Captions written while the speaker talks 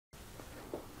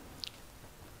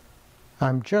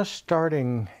I'm just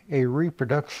starting a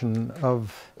reproduction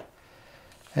of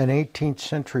an 18th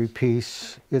century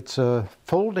piece. It's a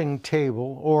folding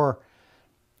table or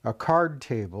a card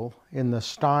table in the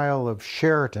style of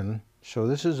Sheraton. So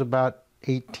this is about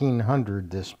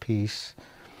 1800, this piece.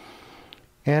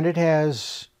 And it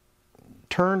has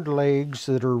turned legs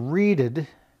that are reeded.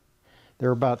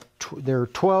 There are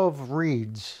 12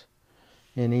 reeds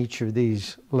in each of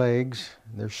these legs.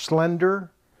 They're slender,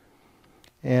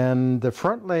 and the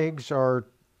front legs are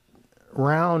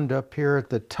round up here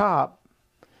at the top,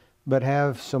 but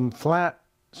have some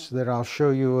flats that I'll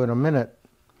show you in a minute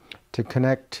to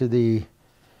connect to the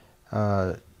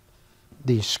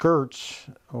skirts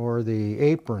or the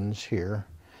aprons here.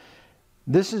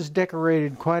 This is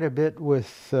decorated quite a bit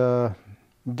with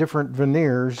different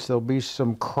veneers. There'll be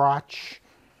some crotch,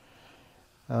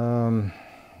 some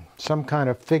kind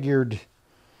of figured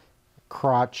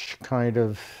crotch kind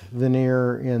of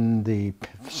veneer in the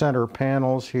center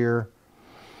panels here.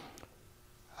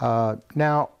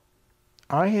 Now,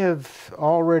 I have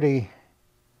already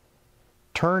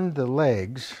turned the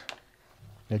legs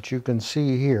that you can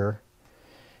see here,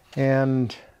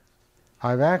 and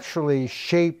I've actually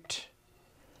shaped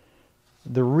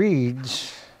the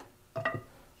reeds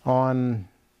on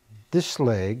this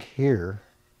leg here.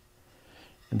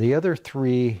 And the other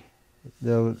three,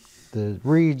 the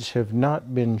reeds have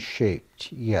not been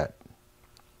shaped yet.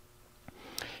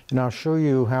 And I'll show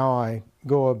you how I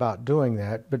go about doing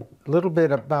that, but a little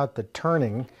bit about the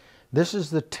turning. This is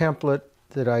the template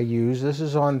that I use. This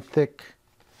is on thick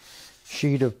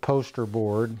sheet of poster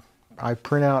board. I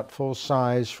print out full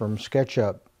size from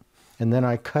SketchUp, and then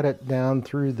I cut it down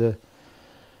through the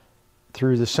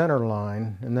center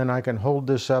line, and then I can hold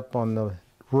this up on the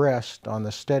rest, on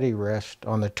the steady rest,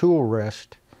 on the tool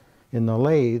rest in the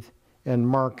lathe, and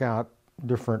mark out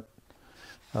different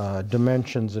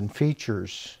dimensions and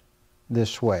features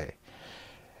this way.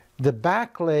 The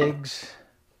back legs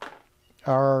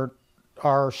are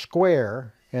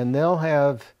square, and they'll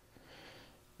have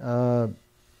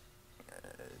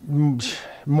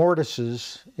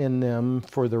mortises in them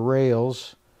for the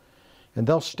rails, and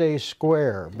they'll stay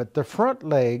square. But the front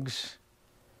legs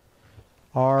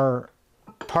are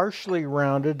partially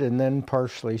rounded and then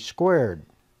partially squared.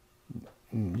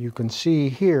 You can see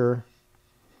here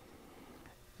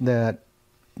that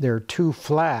there are two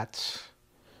flats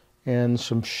and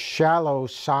some shallow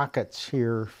sockets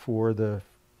here for the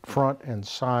front and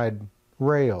side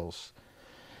rails,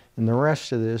 and the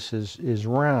rest of this is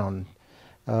round.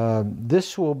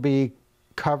 This will be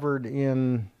covered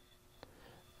in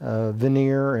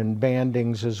veneer and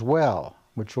bandings as well,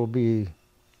 which will be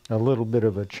a little bit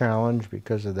of a challenge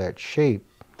because of that shape.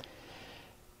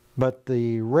 But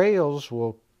the rails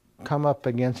will come up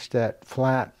against that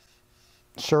flat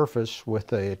surface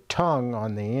with a tongue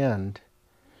on the end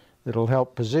that'll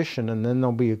help position, and then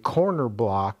there'll be a corner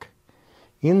block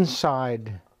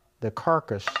inside the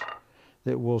carcass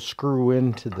that will screw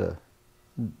into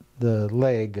the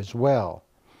leg as well.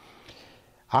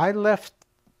 I left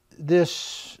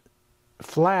this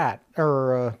flat,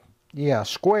 or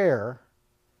square,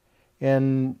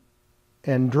 and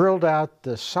drilled out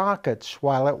the sockets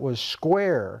while it was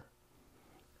square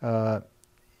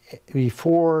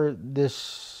before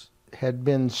this had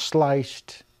been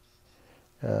sliced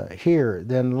here.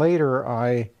 Then later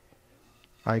I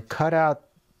cut out,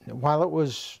 while it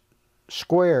was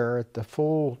square at the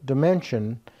full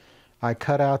dimension, I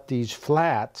cut out these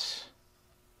flats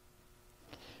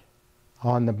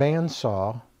on the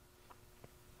bandsaw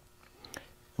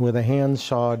with a hand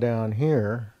saw down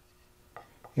here,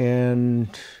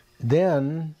 and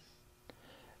then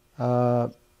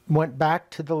went back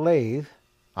to the lathe.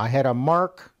 I had a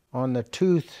mark on the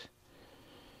tooth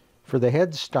for the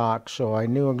headstock, so I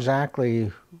knew exactly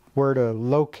where to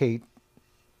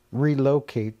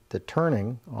relocate the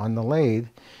turning on the lathe,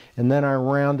 and then I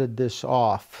rounded this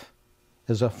off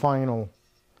as a final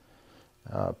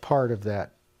part of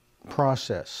that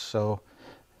process. So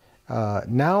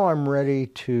now I'm ready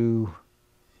to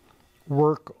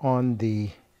work on the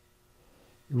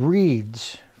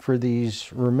reeds for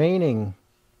these remaining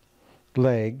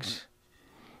legs.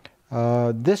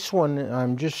 This one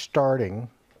I'm just starting,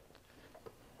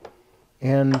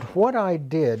 and what I'm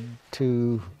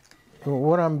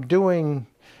doing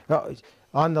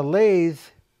on the lathe,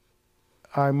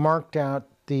 I marked out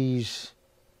these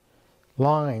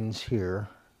lines here,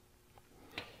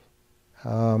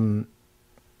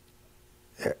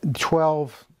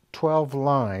 12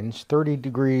 lines, 30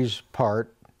 degrees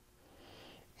apart,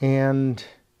 and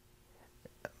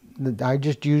I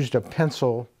just used a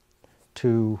pencil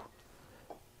to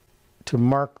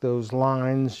mark those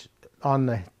lines on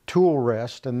the tool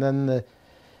rest, and then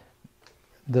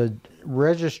the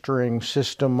registering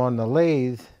system on the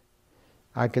lathe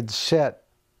I could set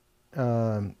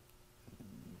and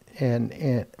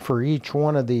for each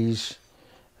one of these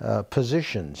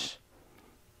positions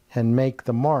and make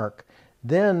the mark.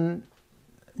 Then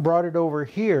brought it over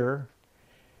here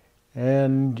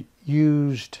and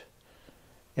used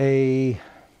a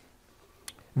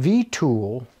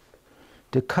V-tool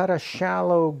to cut a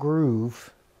shallow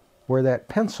groove where that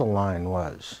pencil line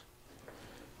was,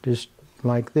 just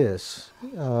like this,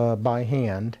 by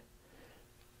hand.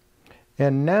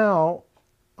 And now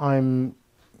I'm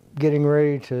getting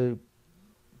ready to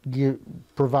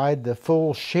provide the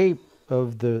full shape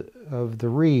of the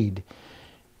reed.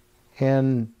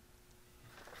 And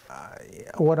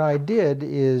what I did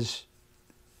is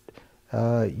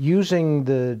using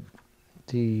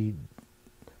the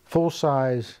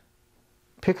full-size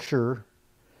picture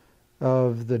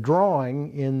of the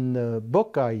drawing in the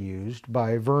book I used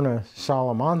by Verna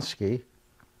Solomonski,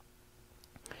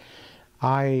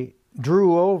 I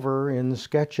drew over in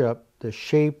SketchUp the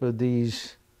shape of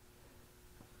these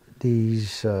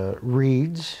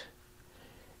reeds,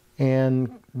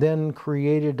 and then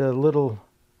created a little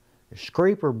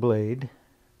scraper blade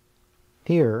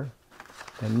here,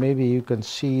 and maybe you can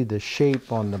see the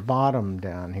shape on the bottom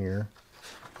down here,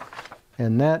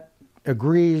 and that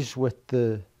agrees with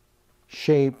the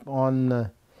shape on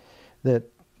that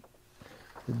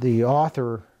the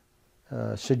author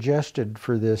suggested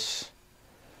for this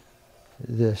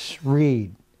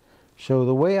reed. So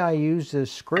the way I use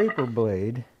this scraper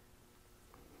blade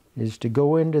is to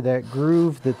go into that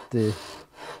groove that the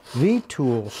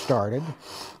V-tool started,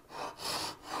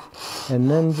 and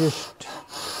then just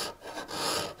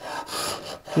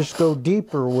go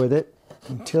deeper with it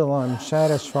until I'm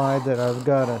satisfied that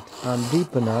I'm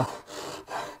deep enough.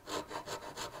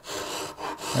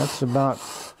 That's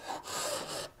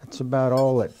about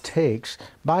all it takes.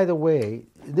 By the way,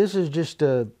 this is just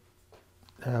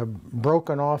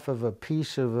broken off of a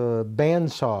piece of a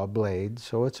bandsaw blade,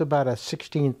 so it's about a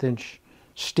 1/16 inch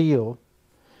steel,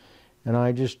 and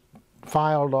I just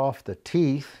filed off the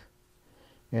teeth,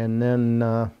 and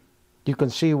then you can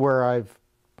see where I've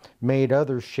made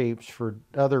other shapes for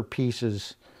other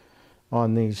pieces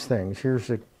on these things. Here's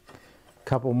a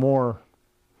couple more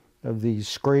of these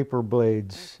scraper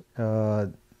blades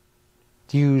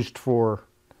used for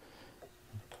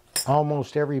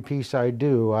almost every piece I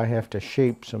do. I have to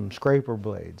shape some scraper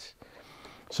blades.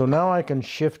 So now I can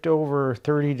shift over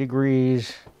 30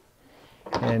 degrees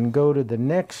and go to the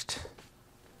next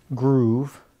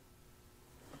groove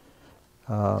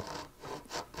and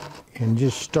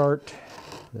just start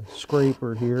the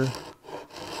scraper here.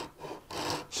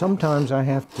 Sometimes I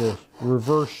have to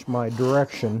reverse my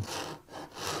direction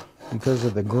because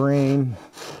of the grain.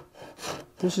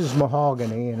 This is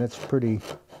mahogany, and it's pretty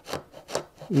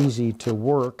easy to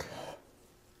work.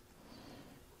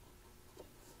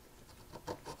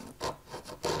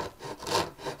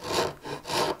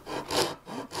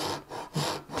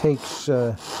 It takes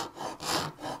a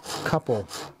couple,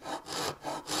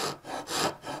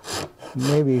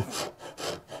 maybe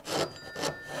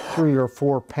 3 or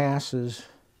 4 passes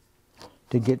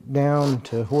to get down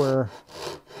to where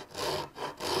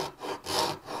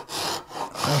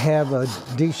I have a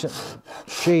decent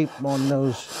shape on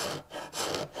those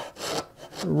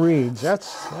reeds.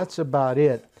 That's about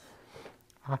it.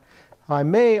 I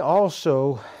may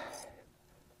also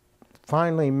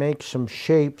finally make some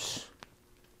shapes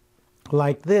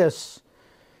like this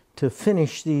to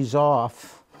finish these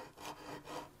off,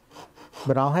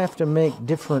 but I'll have to make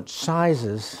different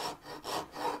sizes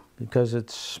because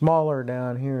it's smaller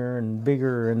down here and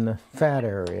bigger in the fat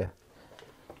area.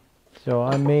 So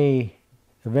I may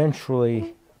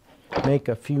eventually make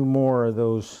a few more of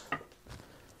those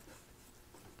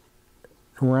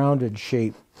rounded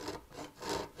shape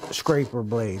scraper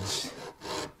blades.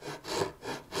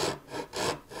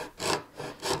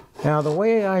 Now the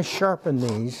way I sharpen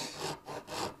these,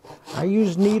 I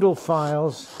use needle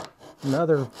files and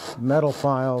other metal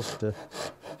files to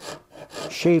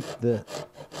shape this,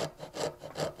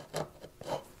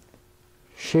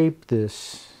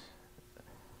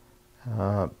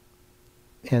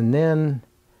 and then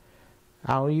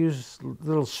I'll use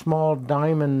little small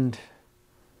diamond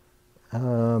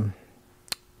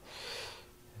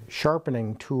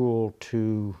sharpening tool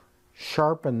to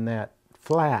sharpen that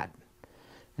flat.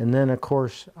 And then of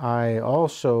course I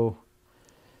also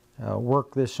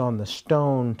work this on the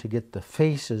stone to get the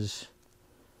faces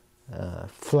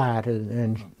flat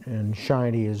and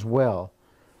shiny as well.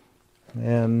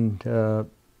 And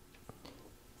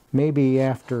maybe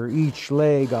after each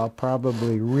leg I'll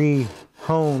probably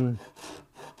re-hone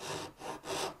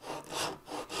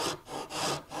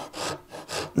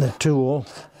the tool.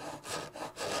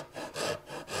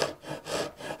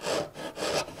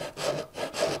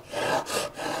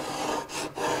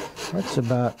 That's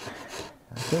about,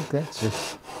 I think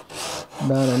that's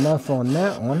about enough on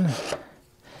that one.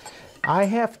 I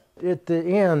have, at the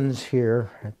ends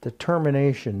here, at the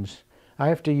terminations, I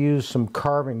have to use some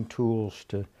carving tools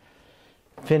to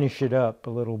finish it up a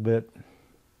little bit.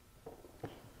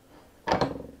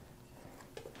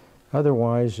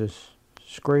 Otherwise, this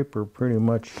scraper pretty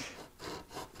much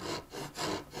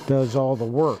does all the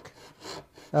work.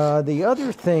 The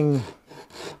other thing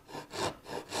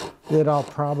that I'll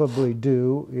probably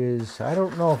do is, I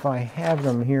don't know if I have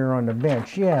them here on the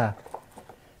bench. Yeah,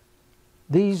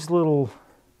 these little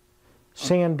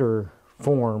sander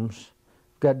forms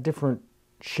got different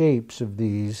shapes of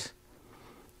these,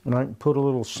 and I can put a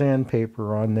little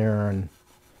sandpaper on there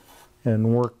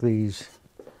and work these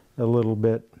a little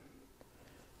bit.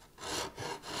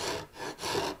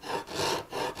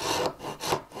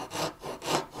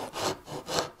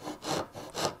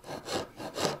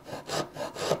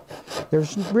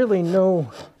 There's really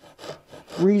no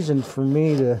reason for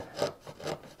me to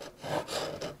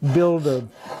build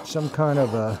some kind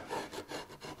of a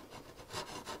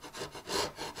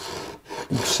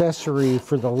accessory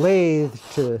for the lathe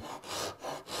to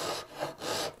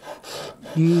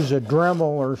use a Dremel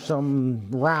or some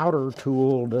router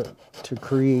tool to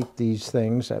create these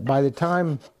things. By the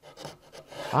time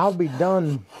I'll be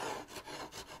done,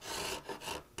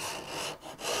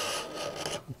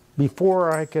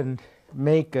 before I can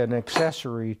make an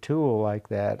accessory tool like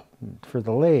that for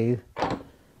the lathe,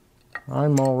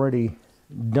 I'm already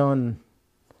done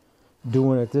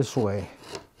doing it this way.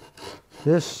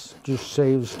 This just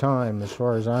saves time as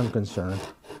far as I'm concerned.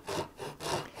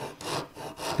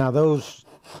 Now those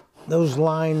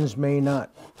lines may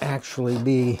not actually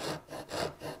be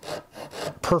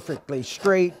perfectly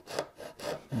straight,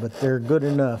 but they're good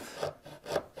enough.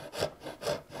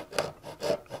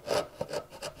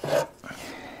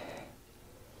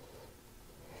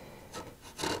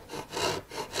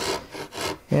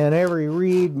 And every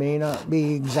reed may not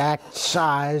be exact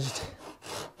sized,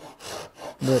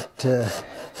 but that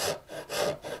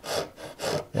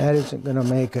isn't going to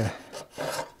make a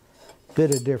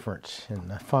bit of difference in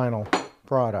the final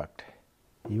product.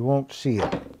 You won't see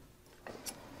it.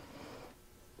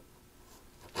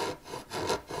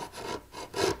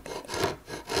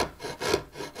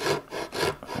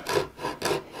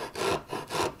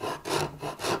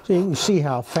 So you can see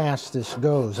how fast this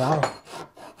goes.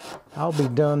 I'll be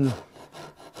done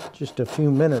just a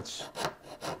few minutes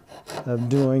of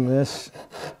doing this.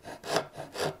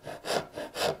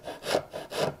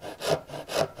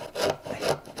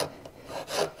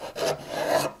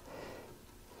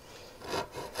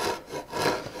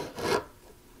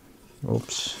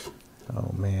 Oops.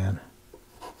 Oh man.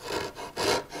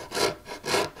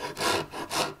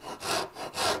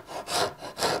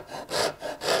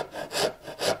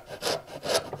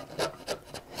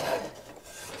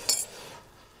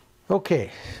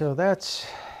 Okay, so that's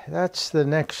the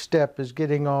next step, is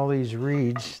getting all these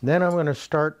reeds. Then I'm going to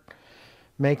start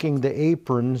making the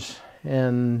aprons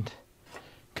and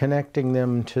connecting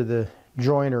them to the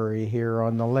joinery here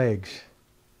on the legs.